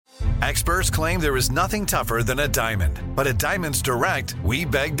Experts claim there is nothing tougher than a diamond. But at Diamonds Direct, we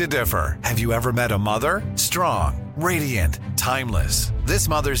beg to differ. Have you ever met a mother? Strong, radiant, timeless. This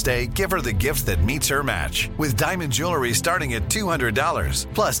Mother's Day, give her the gift that meets her match. With diamond jewelry starting at $200.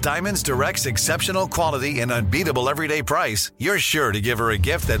 Plus Diamonds Direct's exceptional quality and unbeatable everyday price, you're sure to give her a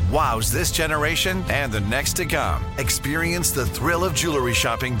gift that wows this generation and the next to come. Experience the thrill of jewelry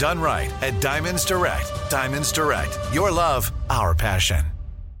shopping done right at Diamonds Direct. Diamonds Direct. Your love, our passion.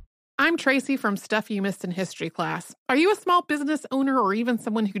 I'm Tracy from Stuff You Missed in History class. Are you a small business owner or even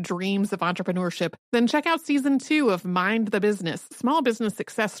someone who dreams of entrepreneurship? Then check out Season 2 of Mind the Business, Small Business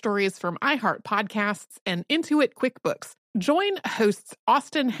Success Stories from iHeart Podcasts and Intuit QuickBooks. Join hosts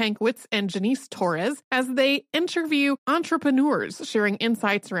Austin Hankwitz and Janice Torres as they interview entrepreneurs sharing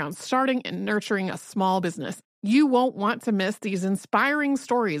insights around starting and nurturing a small business. You won't want to miss these inspiring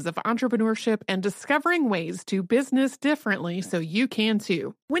stories of entrepreneurship and discovering ways to business differently so you can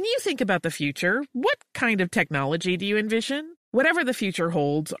too. When you think about the future, what kind of technology do you envision? Whatever the future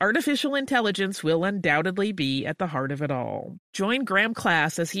holds, artificial intelligence will undoubtedly be at the heart of it all. Join Graham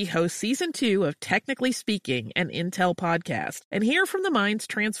Class as he hosts Season 2 of Technically Speaking, an Intel podcast, and hear from the minds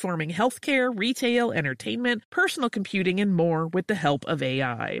transforming healthcare, retail, entertainment, personal computing, and more with the help of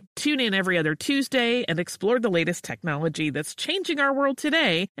AI. Tune in every other Tuesday and explore the latest technology that's changing our world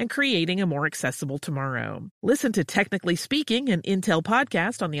today and creating a more accessible tomorrow. Listen to Technically Speaking, an Intel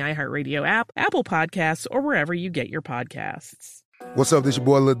podcast on the iHeartRadio app, Apple Podcasts, or wherever you get your podcasts. What's up, this your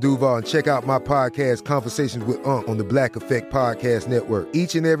boy Lil Duval, and check out my podcast, Conversations with Unc, on the Black Effect Podcast Network.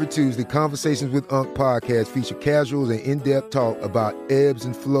 Each and every Tuesday, Conversations with Unc podcast feature casuals and in-depth talk about ebbs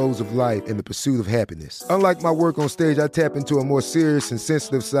and flows of life and the pursuit of happiness. Unlike my work on stage, I tap into a more serious and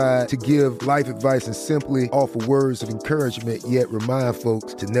sensitive side to give life advice and simply offer words of encouragement, yet remind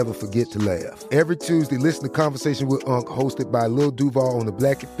folks to never forget to laugh. Every Tuesday, listen to Conversations with Unc, hosted by Lil Duval on the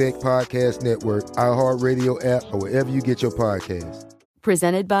Black Effect Podcast Network, iHeartRadio app, or wherever you get your podcasts.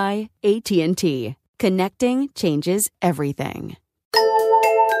 Presented by AT&T. Connecting changes everything.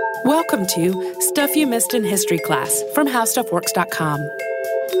 Welcome to Stuff You Missed in History class from HowStuffWorks.com.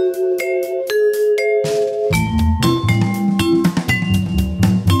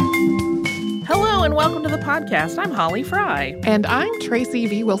 Hello and welcome to the podcast. I'm Holly Fry. And I'm Tracy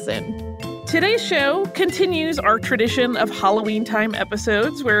V. Wilson. Today's show continues our tradition of Halloween time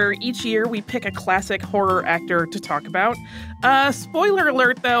episodes where each year we pick a classic horror actor to talk about. Spoiler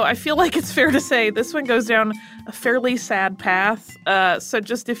alert, though, I feel like it's fair to say this one goes down a fairly sad path. So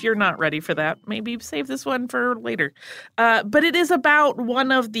just if you're not ready for that, maybe save this one for later. But it is about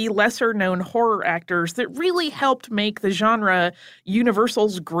one of the lesser-known horror actors that really helped make the genre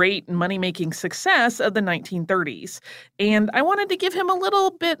Universal's great money-making success of the 1930s. And I wanted to give him a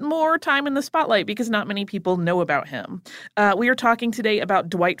little bit more time in the spotlight because not many people know about him. We are talking today about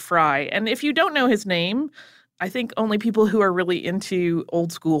Dwight Frye. And if you don't know his name, I think only people who are really into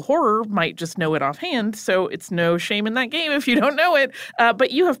old school horror might just know it offhand, so it's no shame in that game if you don't know it.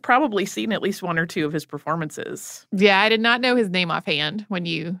 But you have probably seen at least one or two of his performances. Yeah, I did not know his name offhand when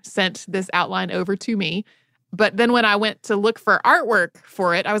you sent this outline over to me. But then when I went to look for artwork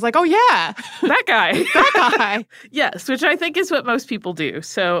for it, I was like, oh, yeah, that guy. that guy. Yes, which I think is what most people do.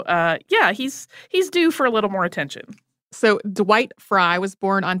 So, yeah, he's due for a little more attention. So Dwight Frye was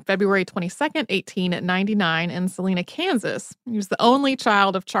born on February 22nd, 1899 in Salina, Kansas. He was the only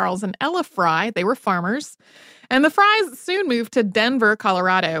child of Charles and Ella Frye. They were farmers. And the Fryes soon moved to Denver,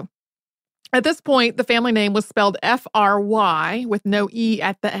 Colorado. At this point, the family name was spelled F-R-Y with no E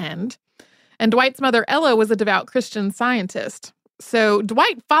at the end. And Dwight's mother, Ella, was a devout Christian Scientist. So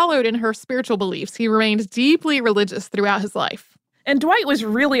Dwight followed in her spiritual beliefs. He remained deeply religious throughout his life. And Dwight was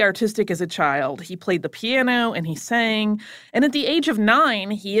really artistic as a child. He played the piano and he sang. And at the age of 9,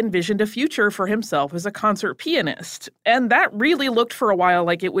 he envisioned a future for himself as a concert pianist. And that really looked for a while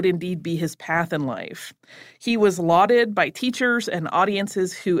like it would indeed be his path in life. He was lauded by teachers and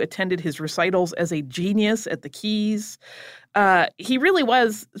audiences who attended his recitals as a genius at the keys. He really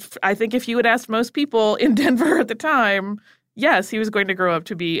was, I think if you had asked most people in Denver at the time, yes, he was going to grow up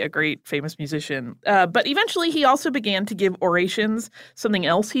to be a great famous musician. But eventually he also began to give orations, something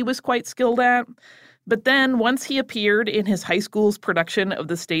else he was quite skilled at. But then once he appeared in his high school's production of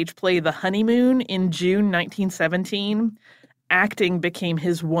the stage play The Honeymoon in June 1917, acting became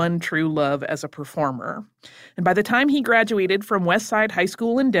his one true love as a performer. And by the time he graduated from Westside High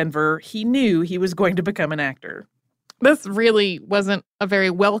School in Denver, he knew he was going to become an actor. This really wasn't a very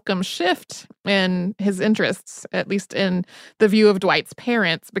welcome shift in his interests, at least in the view of Dwight's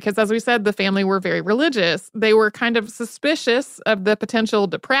parents, because as we said, the family were very religious. They were kind of suspicious of the potential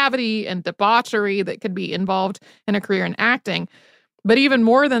depravity and debauchery that could be involved in a career in acting. But even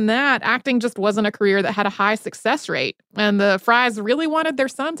more than that, acting just wasn't a career that had a high success rate, and the Frys really wanted their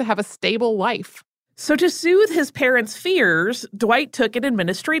son to have a stable life. So to soothe his parents' fears, Dwight took an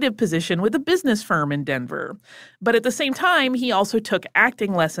administrative position with a business firm in Denver. But at the same time, he also took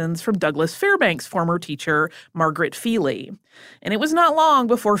acting lessons from Douglas Fairbanks' former teacher, Margaret Feely. And it was not long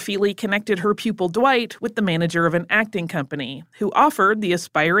before Feely connected her pupil Dwight with the manager of an acting company, who offered the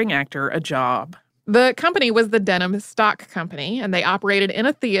aspiring actor a job. The company was the Denham Stock Company, and they operated in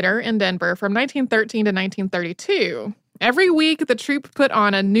a theater in Denver from 1913 to 1932. Every week, the troupe put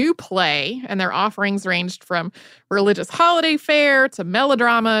on a new play, and their offerings ranged from religious holiday fare to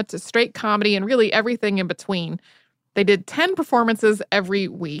melodrama to straight comedy and really everything in between. They did 10 performances every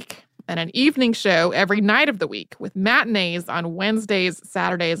week and an evening show every night of the week with matinees on Wednesdays,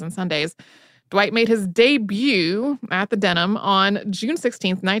 Saturdays, and Sundays. Dwight made his debut at the Denham on June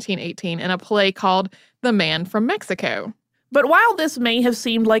 16, 1918, in a play called The Man from Mexico. But while this may have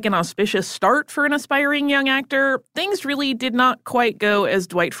seemed like an auspicious start for an aspiring young actor, things really did not quite go as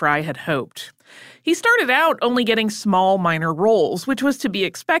Dwight Frye had hoped. He started out only getting small, minor roles, which was to be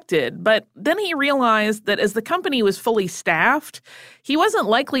expected, but then he realized that as the company was fully staffed, he wasn't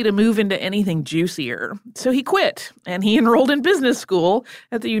likely to move into anything juicier. So he quit, and he enrolled in business school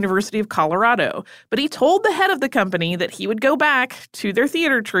at the University of Colorado. But he told the head of the company that he would go back to their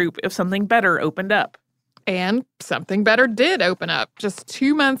theater troupe if something better opened up. And something better did open up. Just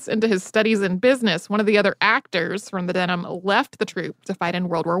 2 months into his studies in business, one of the other actors from the Denham left the troupe to fight in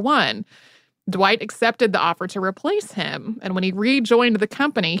World War I. Dwight accepted the offer to replace him, and when he rejoined the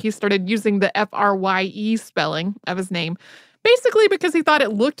company, he started using the Frye spelling of his name, basically because he thought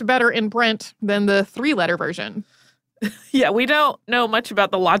it looked better in print than the 3-letter version. Yeah, we don't know much about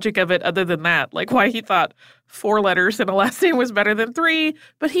the logic of it other than that, like why he thought 4 letters in a last name was better than 3,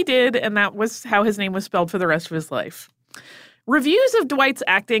 but he did, and that was how his name was spelled for the rest of his life. Reviews of Dwight's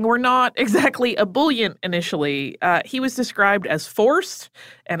acting were not exactly ebullient initially. He was described as forced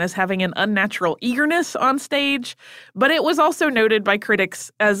and as having an unnatural eagerness on stage, but it was also noted by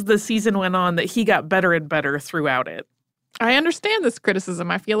critics as the season went on that he got better and better throughout it. I understand this criticism.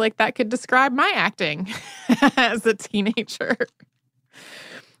 I feel like that could describe my acting as a teenager.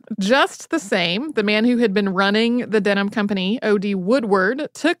 Just the same, the man who had been running the Denham Company, O.D. Woodward,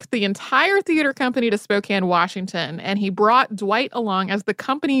 took the entire theater company to Spokane, Washington, and he brought Dwight along as the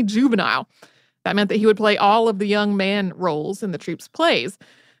company juvenile. That meant that he would play all of the young man roles in the troupe's plays.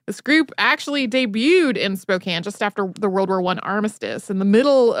 This group actually debuted in Spokane just after the World War I armistice in the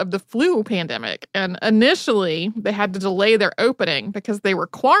middle of the flu pandemic. And initially, they had to delay their opening because they were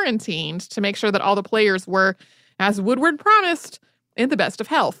quarantined to make sure that all the players were, as Woodward promised, in the best of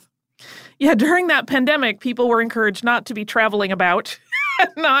health. Yeah, during that pandemic, people were encouraged not to be traveling about,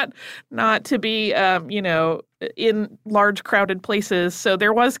 not to be, in large crowded places. So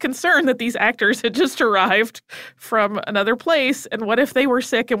there was concern that these actors had just arrived from another place. And what if they were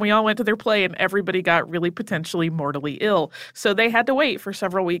sick and we all went to their play and everybody got really potentially mortally ill? So they had to wait for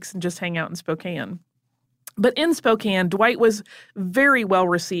several weeks and just hang out in Spokane. But in Spokane, Dwight was very well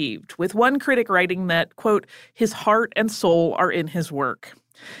received, with one critic writing that, quote, his heart and soul are in his work.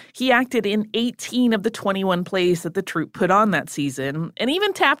 He acted in 18 of the 21 plays that the troupe put on that season, and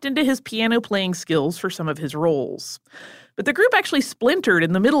even tapped into his piano playing skills for some of his roles. But the group actually splintered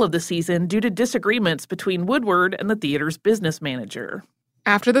in the middle of the season due to disagreements between Woodward and the theater's business manager.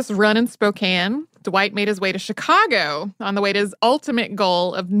 After this run in Spokane, Dwight made his way to Chicago on the way to his ultimate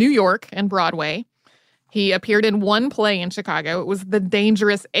goal of New York and Broadway. He appeared in one play in Chicago. It was The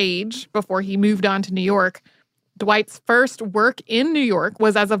Dangerous Age before he moved on to New York. Dwight's first work in New York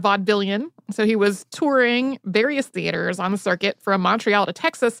was as a vaudevillian, so he was touring various theaters on the circuit from Montreal to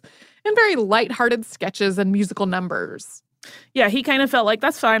Texas in very lighthearted sketches and musical numbers. Yeah, he kind of felt like,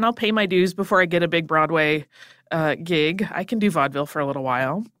 that's fine, I'll pay my dues before I get a big Broadway gig. I can do vaudeville for a little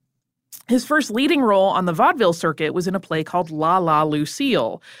while. His first leading role on the vaudeville circuit was in a play called La La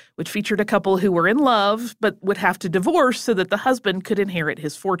Lucille, which featured a couple who were in love but would have to divorce so that the husband could inherit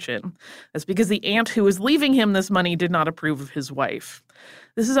his fortune. That's because the aunt who was leaving him this money did not approve of his wife.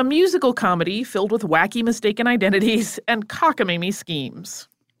 This is a musical comedy filled with wacky mistaken identities and cockamamie schemes.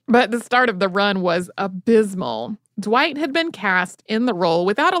 But the start of the run was abysmal. Dwight had been cast in the role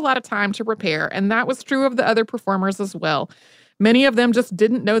without a lot of time to prepare, and that was true of the other performers as well. Many of them just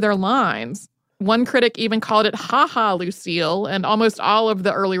didn't know their lines. One critic even called it "Ha Ha Lucille," and almost all of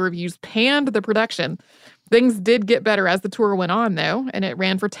the early reviews panned the production. Things did get better as the tour went on, though, and it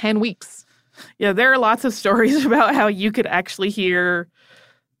ran for 10 weeks. Yeah, there are lots of stories about how you could actually hear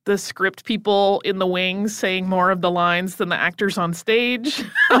the script people in the wings saying more of the lines than the actors on stage.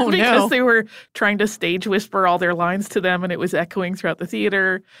 Oh, because no. they were trying to stage whisper all their lines to them, and it was echoing throughout the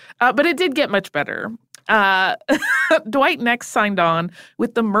theater. But it did get much better. Dwight next signed on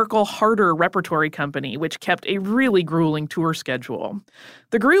with the Merkel-Harder Repertory Company, which kept a really grueling tour schedule.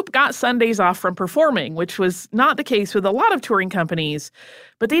 The group got Sundays off from performing, which was not the case with a lot of touring companies,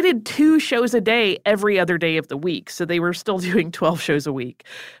 but they did 2 shows a day every other day of the week, so they were still doing 12 shows a week.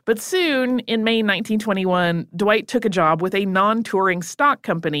 But soon, in May 1921, Dwight took a job with a non-touring stock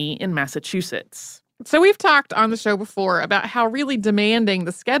company in Massachusetts. So we've talked on the show before about how really demanding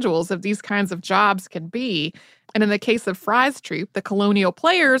the schedules of these kinds of jobs can be. And in the case of Fry's troupe, the Colonial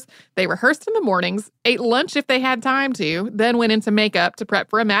Players, they rehearsed in the mornings, ate lunch if they had time to, then went into makeup to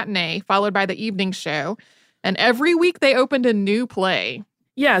prep for a matinee, followed by the evening show. And every week they opened a new play.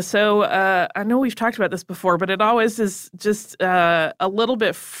 Yeah, so I know we've talked about this before, but it always is just a little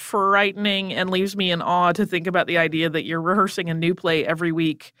bit frightening and leaves me in awe to think about the idea that you're rehearsing a new play every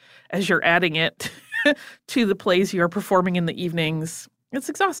week as you're adding it to the plays you are performing in the evenings. It's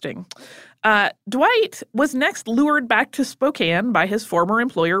exhausting. Dwight was next lured back to Spokane by his former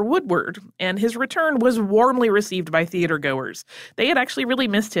employer, Woodward, and his return was warmly received by theatergoers. They had actually really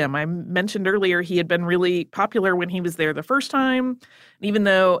missed him. I mentioned earlier he had been really popular when he was there the first time. Even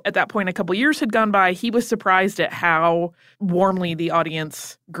though at that point a couple years had gone by, he was surprised at how warmly the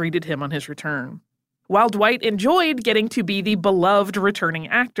audience greeted him on his return. While Dwight enjoyed getting to be the beloved returning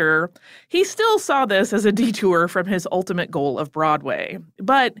actor, he still saw this as a detour from his ultimate goal of Broadway.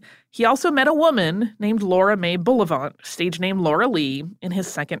 But he also met a woman named Laura Mae Bullivant, stage name Laura Lee, in his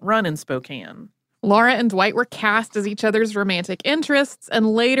second run in Spokane. Laura and Dwight were cast as each other's romantic interests,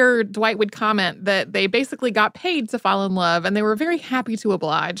 and later Dwight would comment that they basically got paid to fall in love, and they were very happy to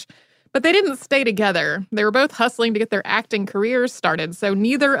oblige. But they didn't stay together. They were both hustling to get their acting careers started, so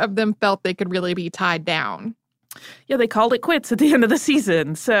neither of them felt they could really be tied down. Yeah, they called it quits at the end of the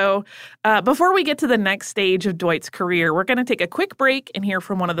season. So before we get to the next stage of Dwight's career, we're going to take a quick break and hear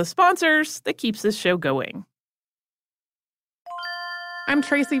from one of the sponsors that keeps this show going. I'm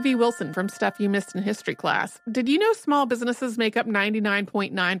Tracy V. Wilson from Stuff You Missed in History Class. Did you know small businesses make up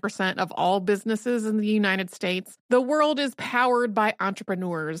 99.9% of all businesses in the United States? The world is powered by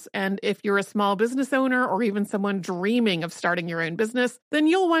entrepreneurs, and if you're a small business owner or even someone dreaming of starting your own business, then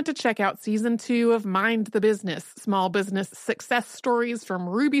you'll want to check out Season 2 of Mind the Business, Small Business Success Stories from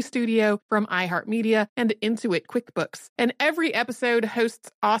Ruby Studio, from iHeartMedia, and Intuit QuickBooks. And every episode,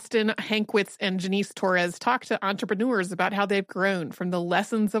 hosts Austin Hankwitz and Janice Torres talk to entrepreneurs about how they've grown from the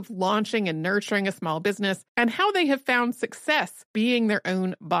lessons of launching and nurturing a small business and how they have found success being their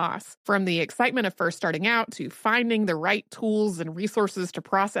own boss. From the excitement of first starting out to finding the right tools and resources to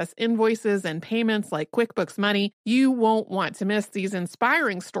process invoices and payments like QuickBooks Money, you won't want to miss these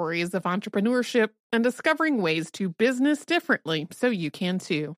inspiring stories of entrepreneurship and discovering ways to business differently so you can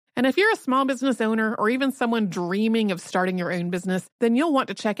too. And if you're a small business owner or even someone dreaming of starting your own business, then you'll want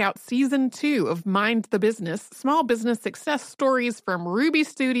to check out Season 2 of Mind the Business, Small Business Success Stories from Ruby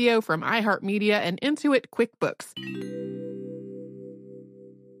Studio, from iHeartMedia, and Intuit QuickBooks.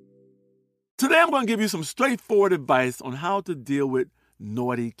 Today I'm going to give you some straightforward advice on how to deal with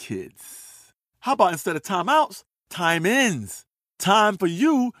naughty kids. How about instead of timeouts, time-ins? Time for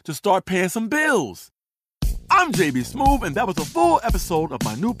you to start paying some bills. I'm JB Smoove, and that was a full episode of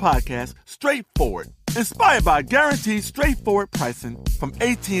my new podcast, Straightforward, inspired by guaranteed straightforward pricing from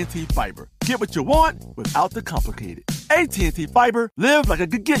AT&T Fiber. Get what you want without the complicated. AT&T Fiber, live like a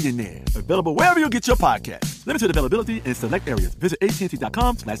gigillionaire. Available wherever you get your podcast. Limited availability in select areas. Visit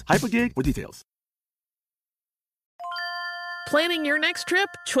AT&T.com/hypergig for details. Planning your next trip?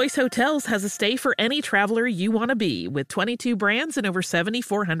 Choice Hotels has a stay for any traveler you want to be, with 22 brands and over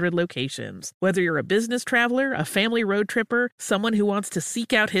 7,400 locations. Whether you're a business traveler, a family road tripper, someone who wants to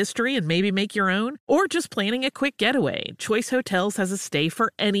seek out history and maybe make your own, or just planning a quick getaway, Choice Hotels has a stay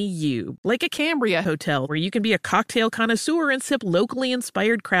for any you. Like a Cambria Hotel, where you can be a cocktail connoisseur and sip locally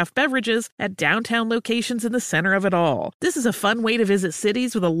inspired craft beverages at downtown locations in the center of it all. This is a fun way to visit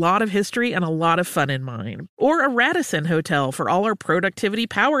cities with a lot of history and a lot of fun in mind. Or a Radisson Hotel for all our productivity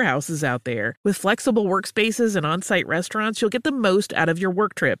powerhouses out there. With flexible workspaces and on-site restaurants, you'll get the most out of your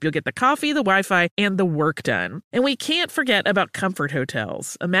work trip. You'll get the coffee, the Wi-Fi, and the work done. And we can't forget about Comfort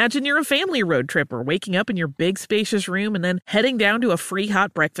Hotels. Imagine you're a family road tripper, waking up in your big spacious room and then heading down to a free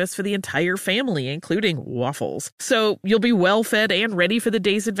hot breakfast for the entire family, including waffles. So you'll be well fed and ready for the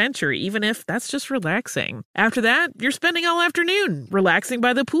day's adventure, even if that's just relaxing. After that, you're spending all afternoon relaxing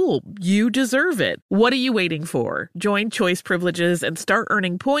by the pool. You deserve it. What are you waiting for? Join Choice privileges and start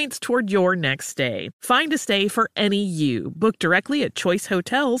earning points toward your next stay. Find a stay for any you. Book directly at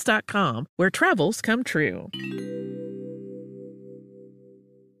choicehotels.com, where travels come true.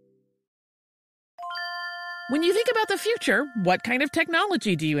 When you think about the future, what kind of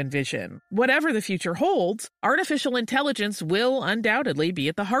technology do you envision? Whatever the future holds, artificial intelligence will undoubtedly be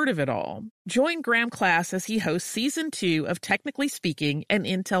at the heart of it all. Join Graham Class as he hosts Season 2 of Technically Speaking, an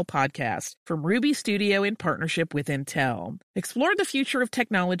Intel podcast from Ruby Studio in partnership with Intel. Explore the future of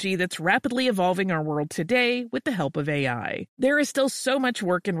technology that's rapidly evolving our world today with the help of AI. There is still so much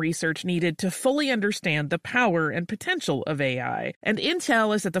work and research needed to fully understand the power and potential of AI, and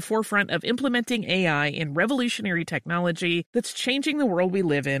Intel is at the forefront of implementing AI in revolutionary technology that's changing the world we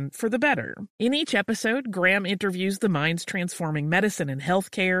live in for the better. In each episode, Graham interviews the minds transforming medicine and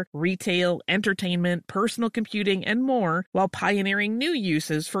healthcare, retail, entertainment, personal computing, and more, while pioneering new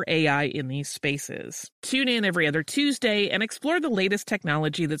uses for AI in these spaces. Tune in every other Tuesday and explore the latest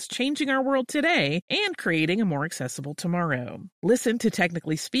technology that's changing our world today and creating a more accessible tomorrow. Listen to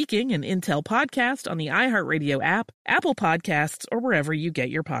Technically Speaking, an Intel podcast on the iHeartRadio app, Apple Podcasts, or wherever you get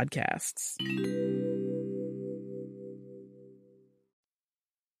your podcasts.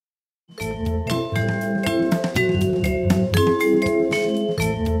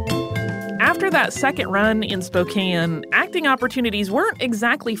 After that second run in Spokane, acting opportunities weren't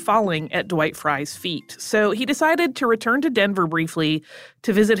exactly falling at Dwight Frye's feet. So he decided to return to Denver briefly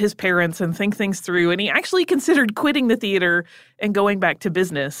to visit his parents and think things through. And he actually considered quitting the theater and going back to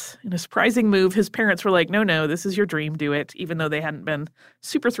business. In a surprising move, his parents were like, no, this is your dream, do it, even though they hadn't been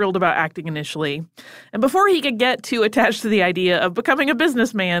super thrilled about acting initially. And before he could get too attached to the idea of becoming a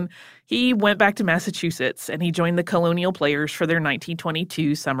businessman, he went back to Massachusetts and he joined the Colonial Players for their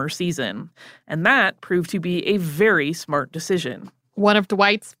 1922 summer season. And that proved to be a very smart decision. One of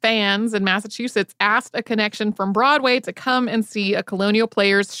Dwight's fans in Massachusetts asked a connection from Broadway to come and see a Colonial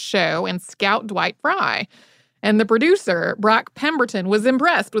Players show and scout Dwight Frye. And the producer, Brock Pemberton, was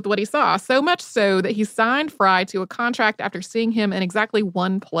impressed with what he saw, so much so that he signed Frye to a contract after seeing him in exactly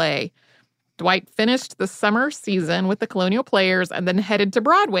one play. Dwight finished the summer season with the Colonial Players and then headed to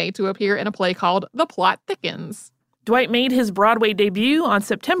Broadway to appear in a play called The Plot Thickens. Dwight made his Broadway debut on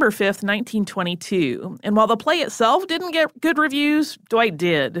September 5th, 1922. And while the play itself didn't get good reviews, Dwight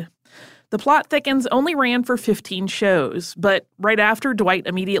did. The Plot Thickens only ran for 15 shows, but right after, Dwight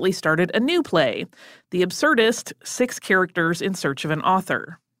immediately started a new play, The Absurdist: 6 Characters in Search of an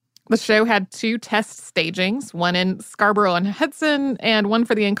Author. The show had 2 test stagings, one in Scarborough-on-Hudson and one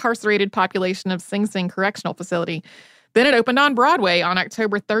for the incarcerated population of Sing Sing Correctional Facility. Then it opened on Broadway on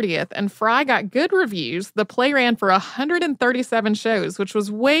October 30th, and Frye got good reviews. The play ran for 137 shows, which was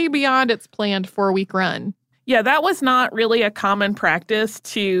way beyond its planned 4-week run. Yeah, that was not really a common practice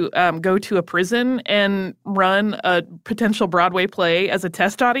to go to a prison and run a potential Broadway play as a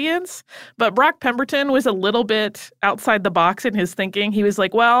test audience. But Brock Pemberton was a little bit outside the box in his thinking. He was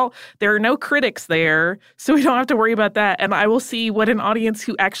like, well, there are no critics there, so we don't have to worry about that. And I will see what an audience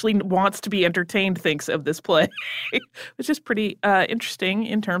who actually wants to be entertained thinks of this play, which is pretty interesting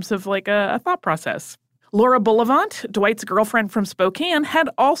in terms of like a thought process. Laura Bullivant, Dwight's girlfriend from Spokane, had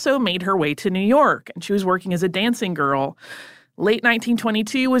also made her way to New York, and she was working as a dancing girl. Late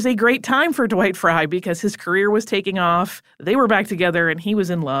 1922 was a great time for Dwight Frye because his career was taking off, they were back together, and he was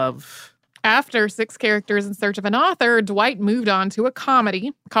in love. After 6 Characters in Search of an Author, Dwight moved on to a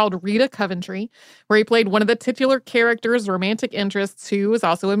comedy called Rita Coventry, where he played one of the titular character's romantic interests who was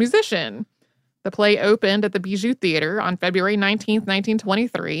also a musician. The play opened at the Bijou Theater on February 19th,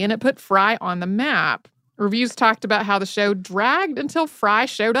 1923, and it put Frye on the map. Reviews talked about how the show dragged until Frye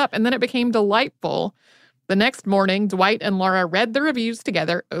showed up, and then it became delightful. The next morning, Dwight and Laura read the reviews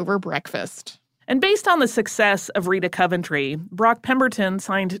together over breakfast. And based on the success of Rita Coventry, Brock Pemberton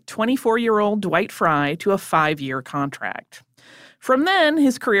signed 24-year-old Dwight Frye to a 5-year contract. From then,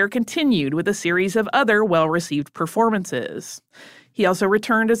 his career continued with a series of other well-received performances. He also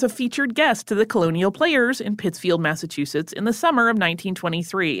returned as a featured guest to the Colonial Players in Pittsfield, Massachusetts in the summer of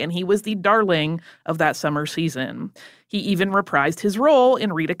 1923, and he was the darling of that summer season. He even reprised his role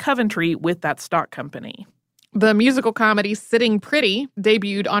in Rita Coventry with that stock company. The musical comedy Sitting Pretty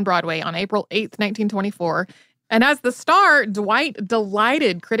debuted on Broadway on April 8th, 1924. And as the star, Dwight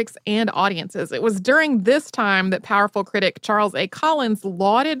delighted critics and audiences. It was during this time that powerful critic Charles A. Collins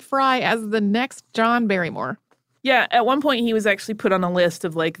lauded Frye as the next John Barrymore. Yeah, at one point he was actually put on a list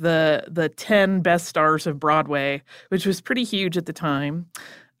of like the 10 best stars of Broadway, which was pretty huge at the time.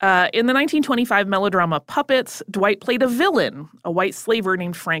 In the 1925 melodrama Puppets, Dwight played a villain, a white slaver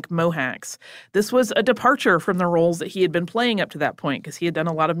named Frank Mohax. This was a departure from the roles that he had been playing up to that point because he had done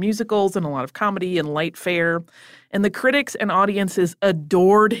a lot of musicals and a lot of comedy and light fare, and the critics and audiences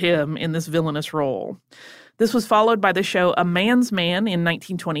adored him in this villainous role. This was followed by the show A Man's Man in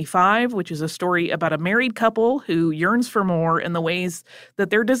 1925, which is a story about a married couple who yearns for more in the ways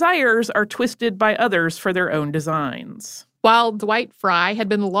that their desires are twisted by others for their own designs. While Dwight Frye had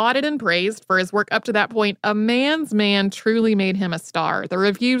been lauded and praised for his work up to that point, A Man's Man truly made him a star. The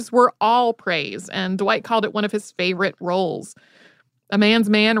reviews were all praise, and Dwight called it one of his favorite roles. A Man's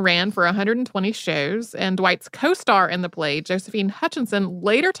Man ran for 120 shows, and Dwight's co-star in the play, Josephine Hutchinson,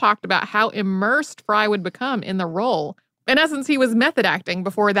 later talked about how immersed Frye would become in the role. In essence, he was method acting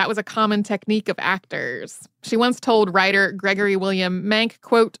before that was a common technique of actors. She once told writer Gregory William Mank,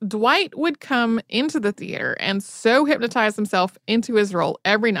 quote, "Dwight would come into the theater and so hypnotize himself into his role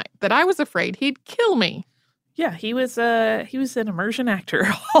every night that I was afraid he'd kill me." Yeah, he was an immersion actor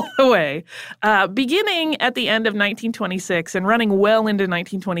all the way. Beginning at the end of 1926 and running well into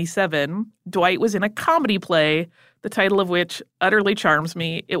 1927, Dwight was in a comedy play, the title of which utterly charms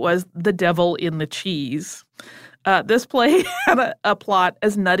me. It was The Devil in the Cheese. This play had a plot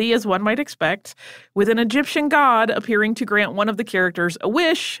as nutty as one might expect, with an Egyptian god appearing to grant one of the characters a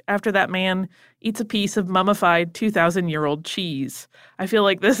wish after that man eats a piece of mummified 2,000-year-old cheese. I feel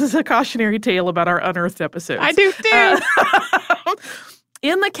like this is a cautionary tale about our Unearthed episodes. I do too.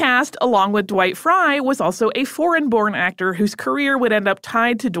 In the cast, along with Dwight Frye, was also a foreign-born actor whose career would end up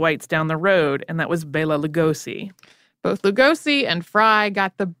tied to Dwight's down the road, and that was Bela Lugosi. Both Lugosi and Frye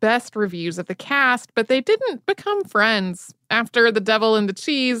got the best reviews of the cast, but they didn't become friends. After The Devil in the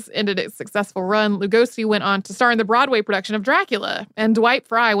Cheese ended its successful run, Lugosi went on to star in the Broadway production of Dracula, and Dwight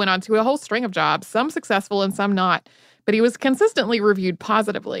Frye went on to a whole string of jobs, some successful and some not, but he was consistently reviewed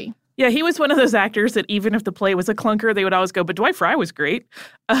positively. Yeah, he was one of those actors that even if the play was a clunker, they would always go, but Dwight Frye was great.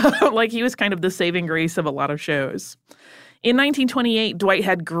 Like he was kind of the saving grace of a lot of shows. In 1928, Dwight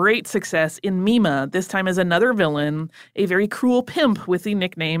had great success in Mima, this time as another villain, a very cruel pimp with the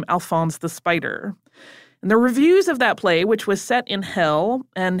nickname Alphonse the Spider. And the reviews of that play, which was set in hell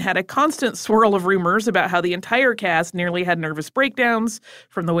and had a constant swirl of rumors about how the entire cast nearly had nervous breakdowns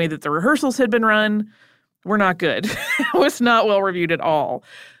from the way that the rehearsals had been run, were not good. It was not well reviewed at all.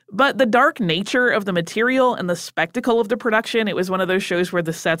 But the dark nature of the material and the spectacle of the production, it was one of those shows where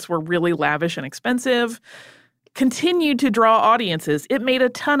the sets were really lavish and expensive, continued to draw audiences. It made a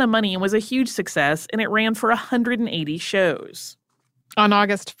ton of money and was a huge success, and it ran for 180 shows. On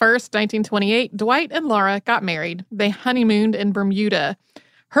August 1st, 1928, Dwight and Laura got married. They honeymooned in Bermuda.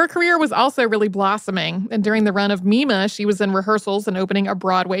 Her career was also really blossoming, and during the run of Mima, she was in rehearsals and opening a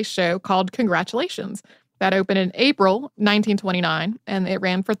Broadway show called Congratulations. That opened in April 1929, and it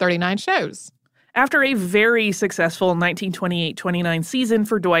ran for 39 shows. After a very successful 1928-29 season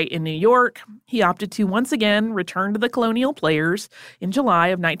for Dwight in New York, he opted to once again return to the Colonial Players in July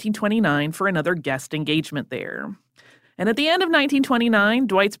of 1929 for another guest engagement there. And at the end of 1929,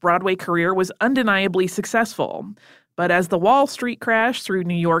 Dwight's Broadway career was undeniably successful. But as the Wall Street crash threw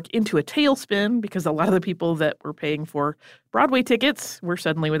New York into a tailspin because a lot of the people that were paying for Broadway tickets were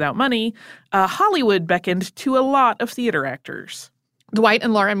suddenly without money, Hollywood beckoned to a lot of theater actors. Dwight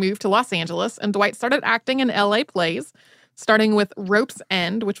and Laura moved to Los Angeles, and Dwight started acting in L.A. plays, starting with Rope's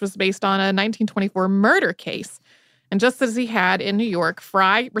End, which was based on a 1924 murder case. And just as he had in New York,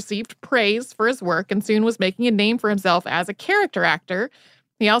 Frye received praise for his work and soon was making a name for himself as a character actor.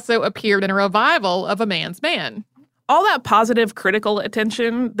 He also appeared in a revival of A Man's Man. All that positive critical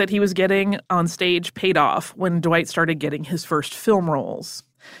attention that he was getting on stage paid off when Dwight started getting his first film roles.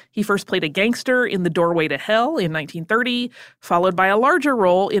 He first played a gangster in The Doorway to Hell in 1930, followed by a larger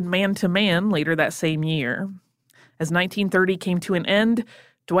role in Man to Man later that same year. As 1930 came to an end,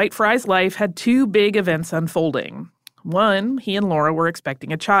 Dwight Frye's life had two big events unfolding. One, he and Laura were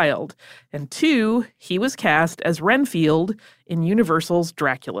expecting a child. And two, he was cast as Renfield in Universal's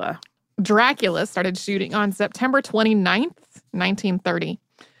Dracula. Dracula started shooting on September 29th, 1930.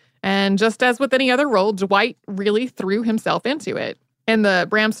 And just as with any other role, Dwight really threw himself into it. In the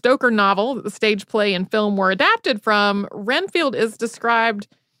Bram Stoker novel that the stage play and film were adapted from, Renfield is described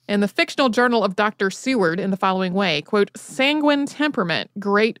in the fictional journal of Dr. Seward in the following way, quote, sanguine temperament,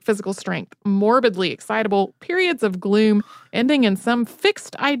 great physical strength, morbidly excitable, periods of gloom, ending in some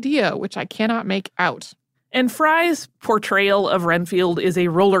fixed idea which I cannot make out. And Frye's portrayal of Renfield is a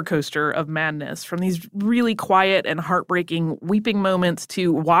roller coaster of madness, from these really quiet and heartbreaking weeping moments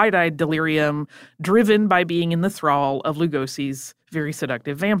to wide-eyed delirium driven by being in the thrall of Lugosi's very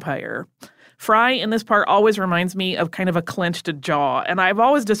seductive vampire. Fry in this part always reminds me of kind of a clenched jaw, and I've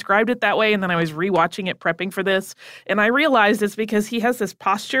always described it that way, and then I was rewatching it prepping for this, and I realized it's because he has this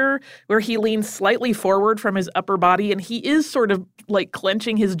posture where he leans slightly forward from his upper body, and he is sort of like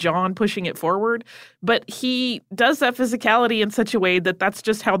clenching his jaw and pushing it forward, but he does that physicality in such a way that that's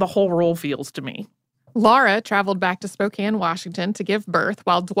just how the whole role feels to me. Laura traveled back to Spokane, Washington to give birth,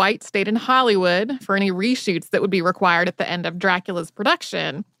 while Dwight stayed in Hollywood for any reshoots that would be required at the end of Dracula's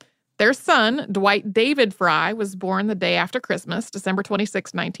production. Their son, Dwight David Fry, was born the day after Christmas, December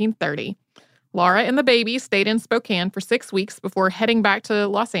 26, 1930. Laura and the baby stayed in Spokane for 6 weeks before heading back to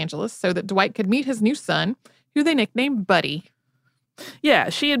Los Angeles so that Dwight could meet his new son, who they nicknamed Buddy.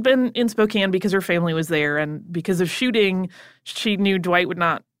 Yeah, she had been in Spokane because her family was there, and because of shooting, she knew Dwight would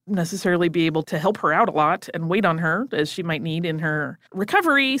not necessarily be able to help her out a lot and wait on her as she might need in her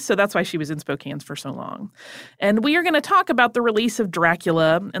recovery, so that's why she was in Spokane for so long. And we are going to talk about the release of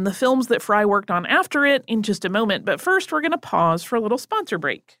Dracula and the films that Fry worked on after it in just a moment, but first we're going to pause for a little sponsor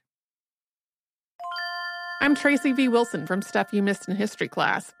break. I'm Tracy V. Wilson from Stuff You Missed in History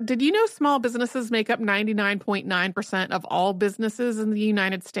Class. Did you know small businesses make up 99.9% of all businesses in the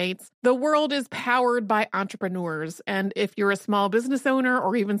United States? The world is powered by entrepreneurs, and if you're a small business owner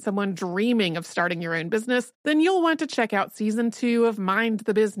or even someone dreaming of starting your own business, then you'll want to check out Season 2 of Mind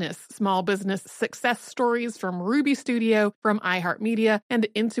the Business, Small Business Success Stories from Ruby Studio, from iHeartMedia, and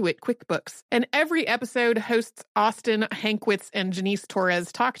Intuit QuickBooks. And every episode, hosts Austin Hankwitz and Janice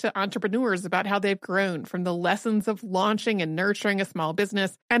Torres talk to entrepreneurs about how they've grown from the lessons of launching and nurturing a small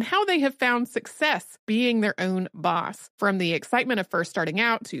business and how they have found success being their own boss. From the excitement of first starting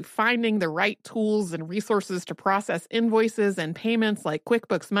out to finding the right tools and resources to process invoices and payments like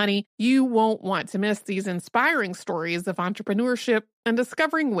QuickBooks Money, you won't want to miss these inspiring stories of entrepreneurship and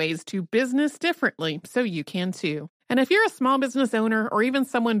discovering ways to business differently so you can too. And if you're a small business owner or even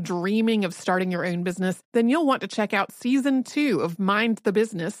someone dreaming of starting your own business, then you'll want to check out Season 2 of Mind the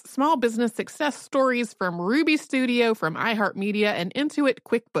Business, Small Business Success Stories from Ruby Studio, from iHeartMedia, and Intuit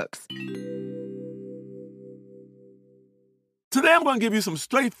QuickBooks. Today I'm going to give you some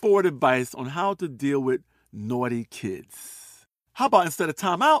straightforward advice on how to deal with naughty kids. How about instead of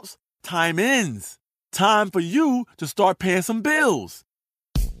timeouts, time-ins? Time for you to start paying some bills.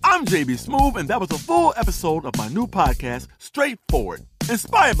 I'm JB Smoove, and that was a full episode of my new podcast, Straightforward,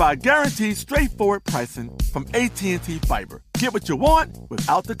 inspired by guaranteed straightforward pricing from AT&T Fiber. Get what you want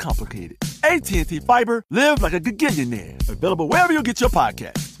without the complicated. AT&T Fiber, live like a gigillionaire. Available wherever you get your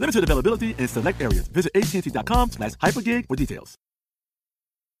podcast. Limited availability in select areas. Visit AT&T.com/hypergig for details.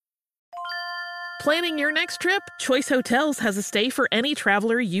 Planning your next trip? Choice Hotels has a stay for any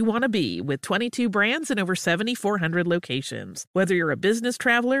traveler you want to be, with 22 brands and over 7,400 locations. Whether you're a business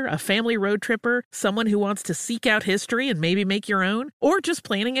traveler, a family road tripper, someone who wants to seek out history and maybe make your own, or just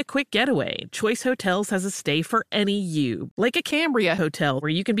planning a quick getaway, Choice Hotels has a stay for any you. Like a Cambria Hotel, where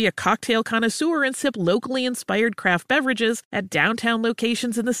you can be a cocktail connoisseur and sip locally inspired craft beverages at downtown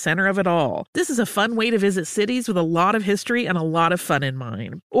locations in the center of it all. This is a fun way to visit cities with a lot of history and a lot of fun in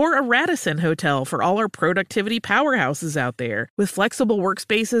mind. Or a Radisson Hotel for all our productivity powerhouses out there. With flexible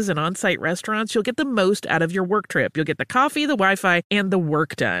workspaces and on-site restaurants, you'll get the most out of your work trip. You'll get the coffee, the Wi-Fi, and the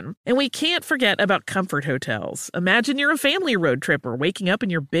work done. And we can't forget about Comfort Hotels. Imagine you're a family road tripper, waking up in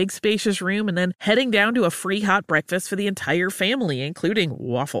your big spacious room and then heading down to a free hot breakfast for the entire family, including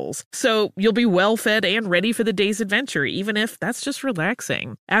waffles. So you'll be well fed and ready for the day's adventure, even if that's just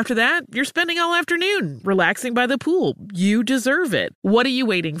relaxing. After that, you're spending all afternoon relaxing by the pool. You deserve it. What are you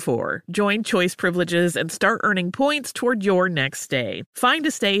waiting for? Join Choice Privileges and start earning points toward your next stay. Find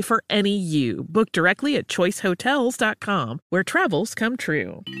a stay for any you. Book directly at choicehotels.com, where travels come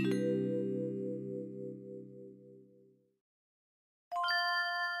true.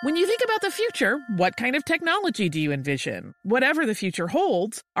 When you think about the future, what kind of technology do you envision? Whatever the future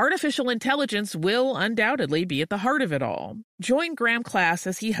holds, artificial intelligence will undoubtedly be at the heart of it all. Join Graham Class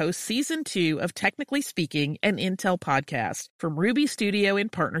as he hosts Season 2 of Technically Speaking, an Intel podcast from Ruby Studio in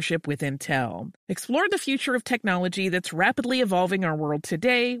partnership with Intel. Explore the future of technology that's rapidly evolving our world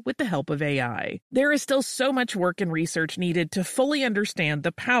today with the help of AI. There is still so much work and research needed to fully understand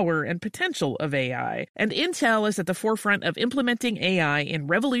the power and potential of AI, and Intel is at the forefront of implementing AI in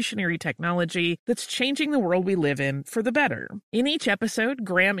revolutionary technology that's changing the world we live in for the better. In each episode,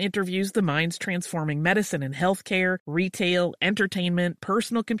 Graham interviews the minds transforming medicine and healthcare, retail, entertainment,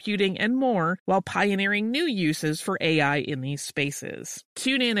 personal computing, and more, while pioneering new uses for AI in these spaces.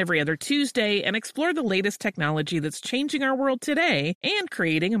 Tune in every other Tuesday and explore the latest technology that's changing our world today and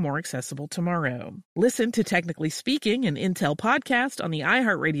creating a more accessible tomorrow. Listen to Technically Speaking, an Intel podcast on the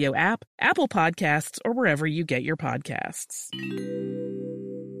iHeartRadio app, Apple Podcasts, or wherever you get your podcasts.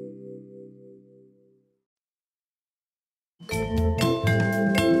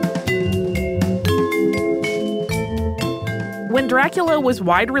 when Dracula was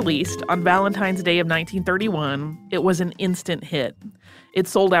wide-released on Valentine's Day of 1931, it was an instant hit. It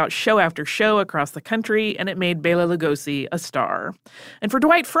sold out show after show across the country, and it made Bela Lugosi a star. And for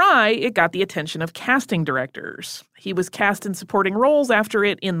Dwight Fry, it got the attention of casting directors. He was cast in supporting roles after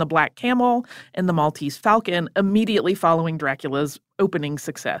it in The Black Camel and The Maltese Falcon, immediately following Dracula's opening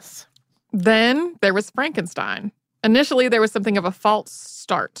success. Then there was Frankenstein. Initially, there was something of a false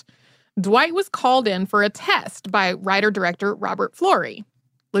start. Dwight was called in for a test by writer-director Robert Florey.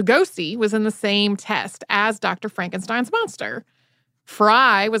 Lugosi was in the same test as Dr. Frankenstein's monster.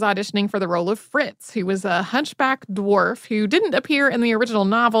 Fry was auditioning for the role of Fritz, who was a hunchback dwarf who didn't appear in the original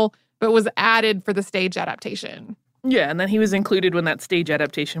novel, but was added for the stage adaptation. Yeah, and then he was included when that stage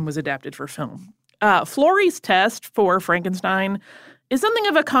adaptation was adapted for film. Florey's test for Frankenstein is something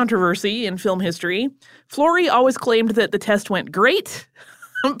of a controversy in film history. Florey always claimed that the test went great,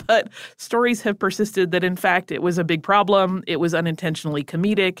 but stories have persisted that, in fact, it was a big problem, it was unintentionally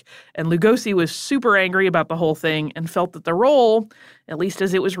comedic, and Lugosi was super angry about the whole thing and felt that the role, at least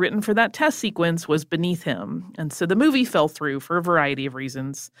as it was written for that test sequence, was beneath him. And so the movie fell through for a variety of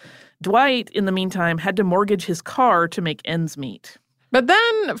reasons. Dwight, in the meantime, had to mortgage his car to make ends meet. But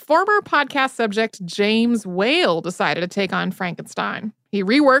then former podcast subject James Whale decided to take on Frankenstein. He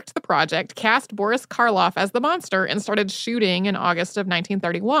reworked the project, cast Boris Karloff as the monster, and started shooting in August of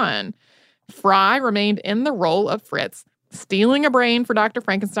 1931. Fry remained in the role of Fritz, stealing a brain for Dr.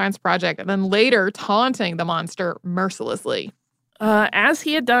 Frankenstein's project and then later taunting the monster mercilessly. As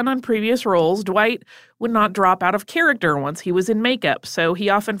he had done on previous roles, Dwight would not drop out of character once he was in makeup, so he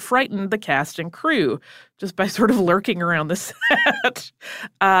often frightened the cast and crew just by sort of lurking around the set.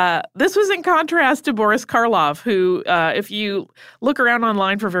 This was in contrast to Boris Karloff, who, if you look around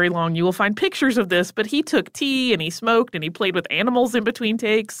online for very long, you will find pictures of this, but he took tea and he smoked and he played with animals in between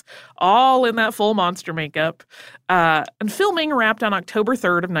takes, all in that full monster makeup. And filming wrapped on October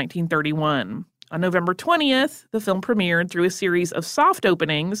 3rd of 1931. On November 20th, the film premiered through a series of soft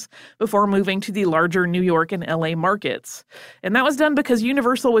openings before moving to the larger New York and LA markets. And that was done because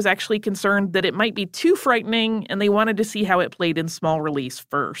Universal was actually concerned that it might be too frightening, and they wanted to see how it played in small release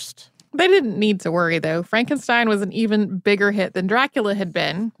first. They didn't need to worry, though. Frankenstein was an even bigger hit than Dracula had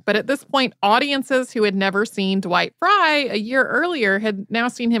been. But at this point, audiences who had never seen Dwight Fry a year earlier had now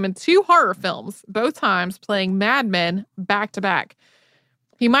seen him in 2 horror films, both times playing madmen back to back.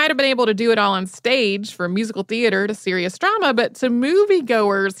 He might have been able to do it all on stage, from musical theater to serious drama, but to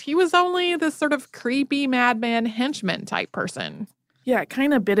moviegoers, he was only this sort of creepy madman henchman type person. Yeah, it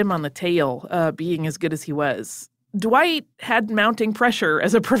kind of bit him on the tail, being as good as he was. Dwight had mounting pressure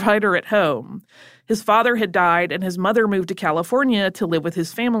as a provider at home. His father had died, and his mother moved to California to live with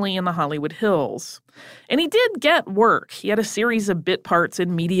his family in the Hollywood Hills. And he did get work. He had a series of bit parts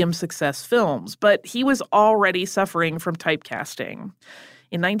in medium-success films, but he was already suffering from typecasting.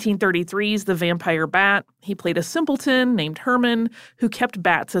 In 1933's The Vampire Bat, he played a simpleton named Herman who kept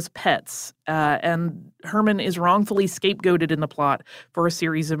bats as pets, and Herman is wrongfully scapegoated in the plot for a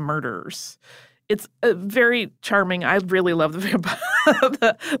series of murders. It's very charming. I really love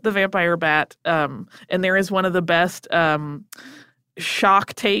the Vampire Bat, and there is one of the best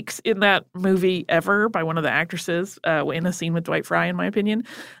shock takes in that movie ever by one of the actresses in a scene with Dwight Fry, in my opinion.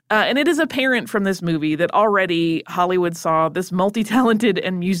 And it is apparent from this movie that already Hollywood saw this multi-talented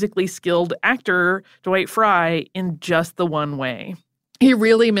and musically skilled actor, Dwight Fry, in just the one way. He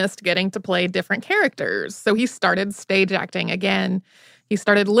really missed getting to play different characters, so he started stage acting again. He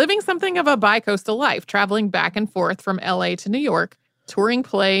started living something of a bi-coastal life, traveling back and forth from LA to New York, touring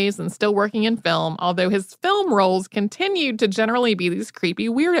plays and still working in film, although his film roles continued to generally be these creepy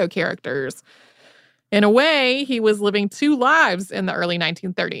weirdo characters. In a way, he was living 2 lives in the early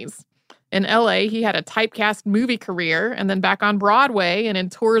 1930s. In LA, he had a typecast movie career, and then back on Broadway and in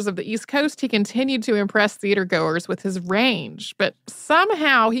tours of the East Coast, he continued to impress theatergoers with his range. But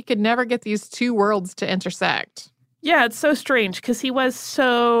somehow, he could never get these 2 worlds to intersect. Yeah, it's so strange because he was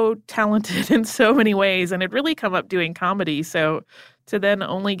so talented in so many ways and had really come up doing comedy. So to then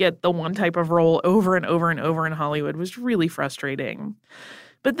only get the one type of role over and over and over in Hollywood was really frustrating.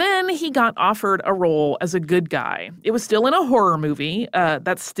 But then he got offered a role as a good guy. It was still in a horror movie.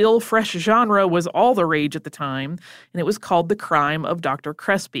 That still fresh genre was all the rage at the time, and it was called The Crime of Dr.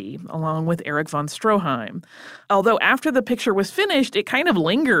 Crespi, along with Erich von Stroheim. Although after the picture was finished, it kind of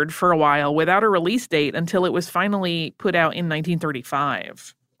lingered for a while without a release date until it was finally put out in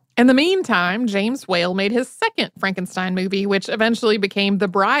 1935. In the meantime, James Whale made his second Frankenstein movie, which eventually became The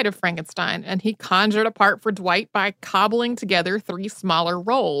Bride of Frankenstein, and he conjured a part for Dwight by cobbling together 3 smaller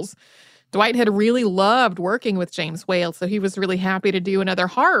roles. Dwight had really loved working with James Whale, so he was really happy to do another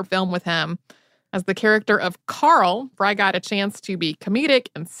horror film with him. As the character of Carl, Fry got a chance to be comedic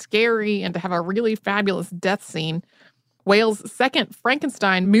and scary and to have a really fabulous death scene. Whale's second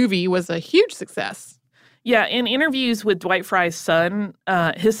Frankenstein movie was a huge success. Yeah, in interviews with Dwight Fry's son,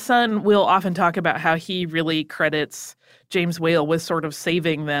 his son will often talk about how he really credits James Whale with sort of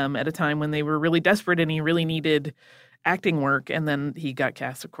saving them at a time when they were really desperate and he really needed acting work. And then he got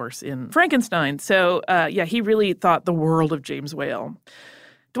cast, of course, in Frankenstein. So, he really thought the world of James Whale.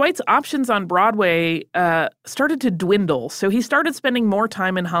 Dwight's options on Broadway started to dwindle, so he started spending more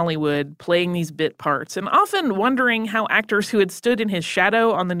time in Hollywood playing these bit parts and often wondering how actors who had stood in his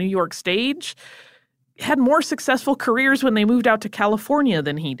shadow on the New York stage had more successful careers when they moved out to California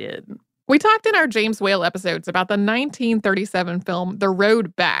than he did. We talked in our James Whale episodes about the 1937 film The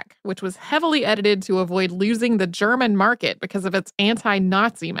Road Back, which was heavily edited to avoid losing the German market because of its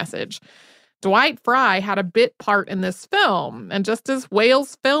anti-Nazi message. Dwight Fry had a bit part in this film, and just as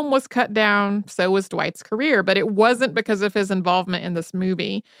Whale's film was cut down, so was Dwight's career, but it wasn't because of his involvement in this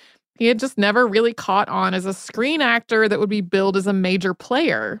movie. He had just never really caught on as a screen actor that would be billed as a major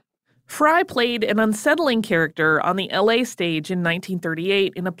player. Fry played an unsettling character on the LA stage in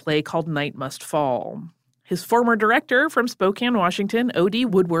 1938 in a play called Night Must Fall. His former director from Spokane, Washington, O.D.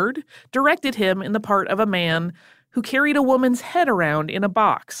 Woodward, directed him in the part of a man who carried a woman's head around in a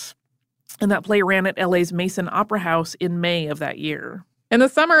box. And that play ran at LA's Mason Opera House in May of that year. In the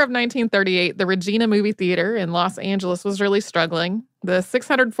summer of 1938, the Regina Movie Theater in Los Angeles was really struggling. The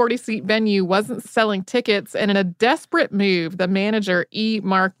 640-seat venue wasn't selling tickets, and in a desperate move, the manager, E.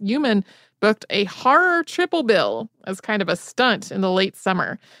 Mark Uman, booked a horror triple bill as kind of a stunt in the late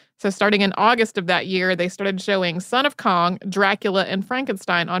summer. So starting in August of that year, they started showing Son of Kong, Dracula, and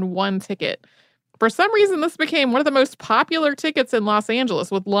Frankenstein on one ticket. For some reason, this became one of the most popular tickets in Los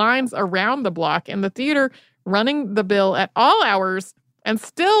Angeles, with lines around the block and the theater running the bill at all hours and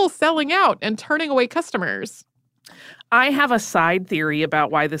still selling out and turning away customers. I have a side theory about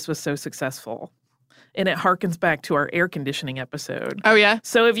why this was so successful, and it harkens back to our air conditioning episode. Oh, yeah?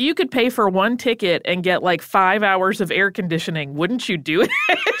 So if you could pay for one ticket and get like 5 hours of air conditioning, wouldn't you do it?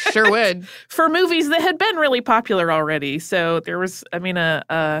 Sure would. For movies that had been really popular already. So there was,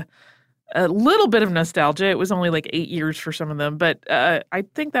 a little bit of nostalgia. It was only like 8 years for some of them, but I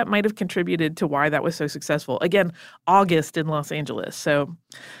think that might have contributed to why that was so successful. Again, August in Los Angeles. So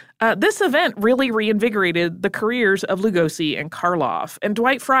this event really reinvigorated the careers of Lugosi and Karloff, and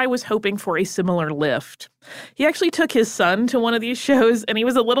Dwight Fry was hoping for a similar lift. He actually took his son to one of these shows, and he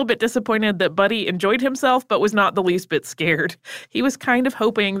was a little bit disappointed that Buddy enjoyed himself, but was not the least bit scared. He was kind of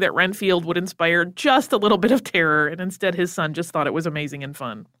hoping that Renfield would inspire just a little bit of terror, and instead his son just thought it was amazing and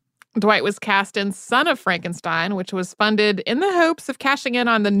fun. Dwight was cast in Son of Frankenstein, which was funded in the hopes of cashing in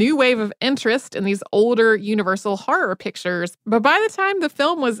on the new wave of interest in these older Universal horror pictures. But by the time the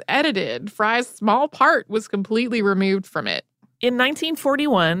film was edited, Fry's small part was completely removed from it. In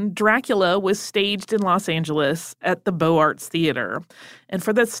 1941, Dracula was staged in Los Angeles at the Beaux Arts Theater. And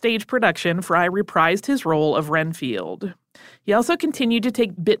for the stage production, Fry reprised his role of Renfield. He also continued to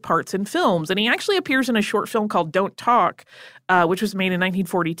take bit parts in films, and he actually appears in a short film called Don't Talk, which was made in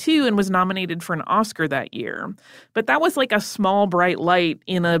 1942 and was nominated for an Oscar that year. But that was like a small bright light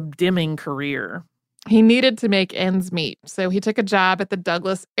in a dimming career. He needed to make ends meet, so he took a job at the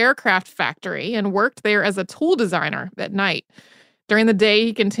Douglas Aircraft Factory and worked there as a tool designer at night. During the day,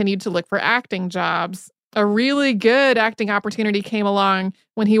 he continued to look for acting jobs. A really good acting opportunity came along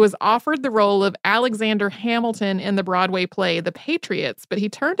when he was offered the role of Alexander Hamilton in the Broadway play The Patriots, but he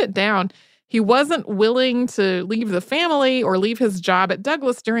turned it down. He wasn't willing to leave the family or leave his job at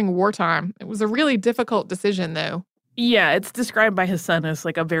Douglas during wartime. It was a really difficult decision, though. Yeah, it's described by his son as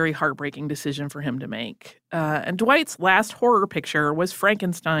like a very heartbreaking decision for him to make. And Dwight's last horror picture was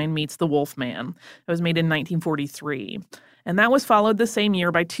Frankenstein Meets the Wolfman. It was made in 1943. And that was followed the same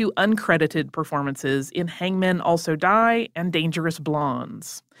year by 2 uncredited performances in Hangmen Also Die and Dangerous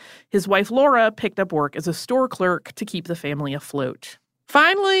Blondes. His wife Laura picked up work as a store clerk to keep the family afloat.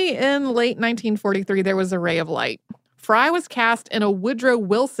 Finally, in late 1943, there was a ray of light. Fry was cast in a Woodrow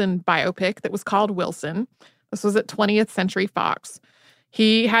Wilson biopic that was called Wilson. This was at 20th Century Fox.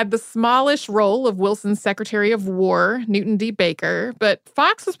 He had the smallish role of Wilson's Secretary of War, Newton D. Baker, but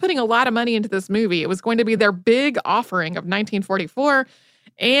Fox was putting a lot of money into this movie. It was going to be their big offering of 1944,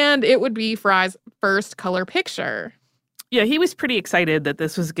 and it would be Fry's first color picture. Yeah, he was pretty excited that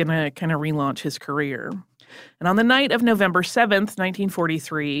this was going to kind of relaunch his career. And on the night of November 7th,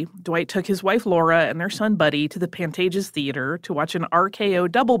 1943, Dwight took his wife Laura and their son Buddy to the Pantages Theater to watch an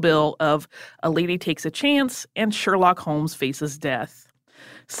RKO double bill of A Lady Takes a Chance and Sherlock Holmes Faces Death.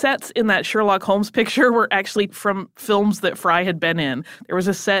 Sets in that Sherlock Holmes picture were actually from films that Fry had been in. There was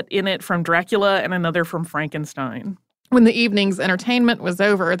a set in it from Dracula and another from Frankenstein. When the evening's entertainment was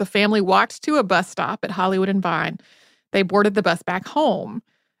over, the family walked to a bus stop at Hollywood and Vine. They boarded the bus back home.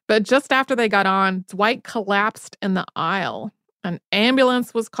 But just after they got on, Dwight collapsed in the aisle. An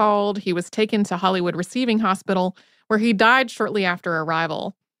ambulance was called. He was taken to Hollywood Receiving Hospital, where he died shortly after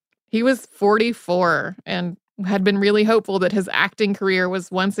arrival. He was 44 and had been really hopeful that his acting career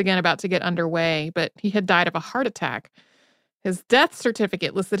was once again about to get underway, but he had died of a heart attack. His death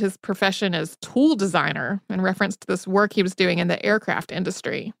certificate listed his profession as tool designer in reference to this work he was doing in the aircraft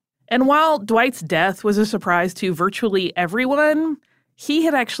industry. And while Dwight's death was a surprise to virtually everyone, he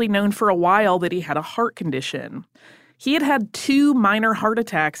had actually known for a while that he had a heart condition. He had had 2 minor heart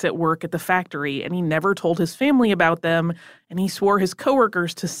attacks at work at the factory, and he never told his family about them, and he swore his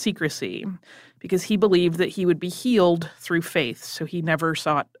coworkers to secrecy because he believed that he would be healed through faith, so he never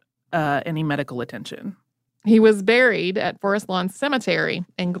sought any medical attention. He was buried at Forest Lawn Cemetery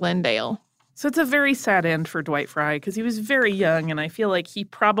in Glendale. So it's a very sad end for Dwight Fry because he was very young, and I feel like he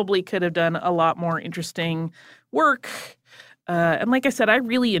probably could have done a lot more interesting work. And like I said, I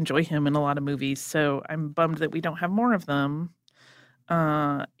really enjoy him in a lot of movies, so I'm bummed that we don't have more of them.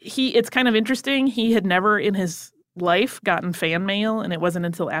 It's kind of interesting. He had never in his life gotten fan mail, and it wasn't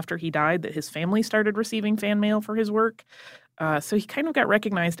until after he died that his family started receiving fan mail for his work. So he kind of got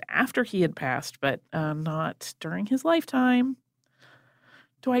recognized after he had passed, but not during his lifetime.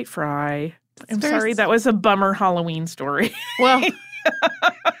 Dwight Fry. I'm sorry, that was a bummer Halloween story. Well,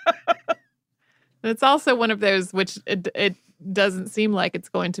 it's also one of those which it doesn't seem like it's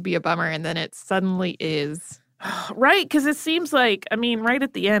going to be a bummer, and then it suddenly is. Right, because it seems like, right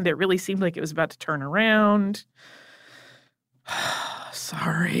at the end, it really seemed like it was about to turn around.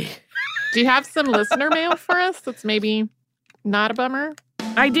 Sorry. Do you have some listener mail for us that's maybe not a bummer?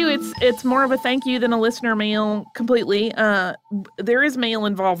 I do. It's more of a thank you than a listener mail completely. There is mail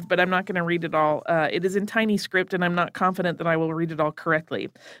involved, but I'm not going to read it all. It is in tiny script, and I'm not confident that I will read it all correctly.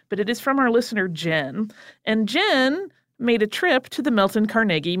 But it is from our listener, Jen. And Jen made a trip to the Milton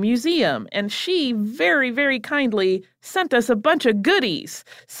Carnegie Museum, and she very, very kindly sent us a bunch of goodies.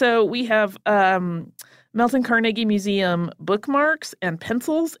 So we have Milton Carnegie Museum bookmarks and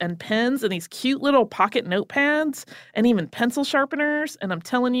pencils and pens and these cute little pocket notepads and even pencil sharpeners. And I'm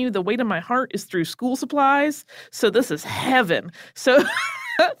telling you, the weight of my heart is through school supplies. So this is heaven. So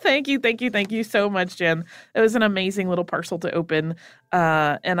thank you so much, Jen. It was an amazing little parcel to open.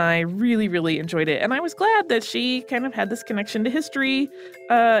 And I really, really enjoyed it. And I was glad that she kind of had this connection to history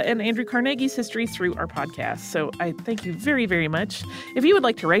and Andrew Carnegie's history through our podcast. So I thank you very, very much. If you would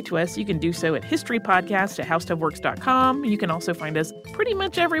like to write to us, you can do so at historypodcast@howstuffworks.com. You can also find us pretty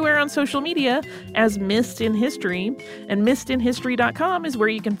much everywhere on social media as Missed in History. And missedinhistory.com is where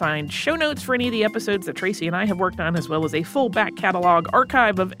you can find show notes for any of the episodes that Tracy and I have worked on, as well as a full back catalog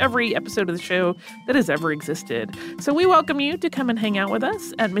archive of every episode of the show that has ever existed. So we welcome you to come and hang out with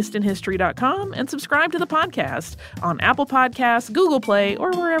us at missedinhistory.com and subscribe to the podcast on Apple Podcasts, Google Play,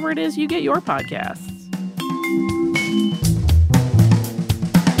 or wherever it is you get your podcasts.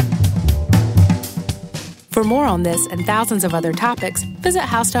 For more on this and thousands of other topics, visit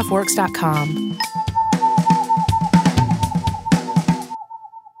howstuffworks.com.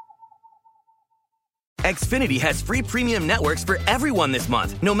 Xfinity has free premium networks for everyone this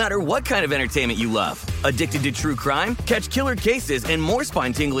month, no matter what kind of entertainment you love. Addicted to true crime? Catch killer cases and more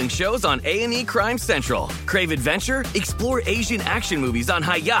spine-tingling shows on A&E Crime Central. Crave adventure? Explore Asian action movies on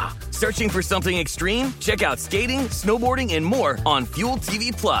Hi-Ya. Searching for something extreme? Check out skating, snowboarding, and more on Fuel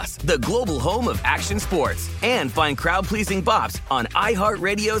TV Plus, the global home of action sports. And find crowd-pleasing bops on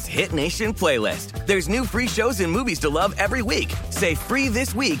iHeartRadio's Hit Nation playlist. There's new free shows and movies to love every week. Say free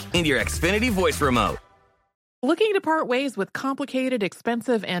this week in your Xfinity voice remote. Looking to part ways with complicated,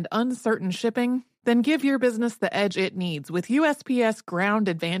 expensive, and uncertain shipping? Then give your business the edge it needs with USPS Ground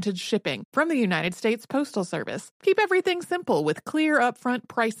Advantage shipping from the United States Postal Service. Keep everything simple with clear upfront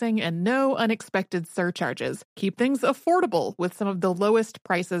pricing and no unexpected surcharges. Keep things affordable with some of the lowest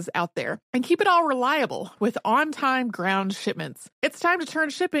prices out there. And keep it all reliable with on-time ground shipments. It's time to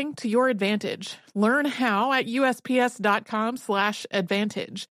turn shipping to your advantage. Learn how at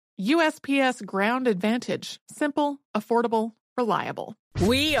USPS.com/advantage. USPS Ground Advantage. Simple, affordable, reliable.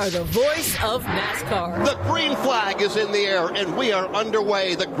 We are the voice of NASCAR. The green flag is in the air, and we are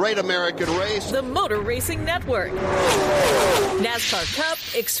underway. The Great American Race. The Motor Racing Network. NASCAR Cup,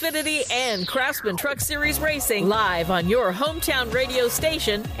 Xfinity, and Craftsman Truck Series Racing live on your hometown radio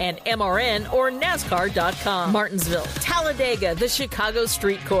station and MRN or NASCAR.com. Martinsville, Talladega, the Chicago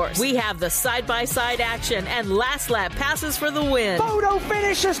Street Course. We have the side-by-side action and last lap passes for the win. Photo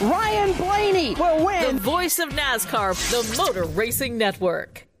finishes. Ryan Blaney will win. The voice of NASCAR, the Motor Racing Network.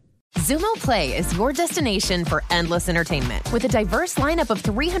 Xumo Play is your destination for endless entertainment. With a diverse lineup of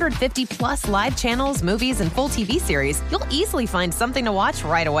 350-plus live channels, movies, and full TV series, you'll easily find something to watch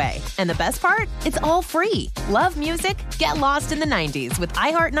right away. And the best part? It's all free. Love music? Get lost in the 90s with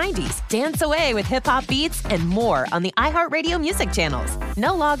iHeart 90s, dance away with hip-hop beats, and more on the iHeartRadio music channels.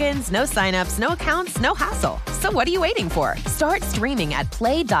 No logins, no signups, no accounts, no hassle. So what are you waiting for? Start streaming at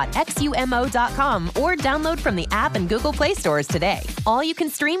play.xumo.com or download from the app and Google Play stores today. All you can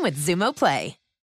stream with Xumo Play.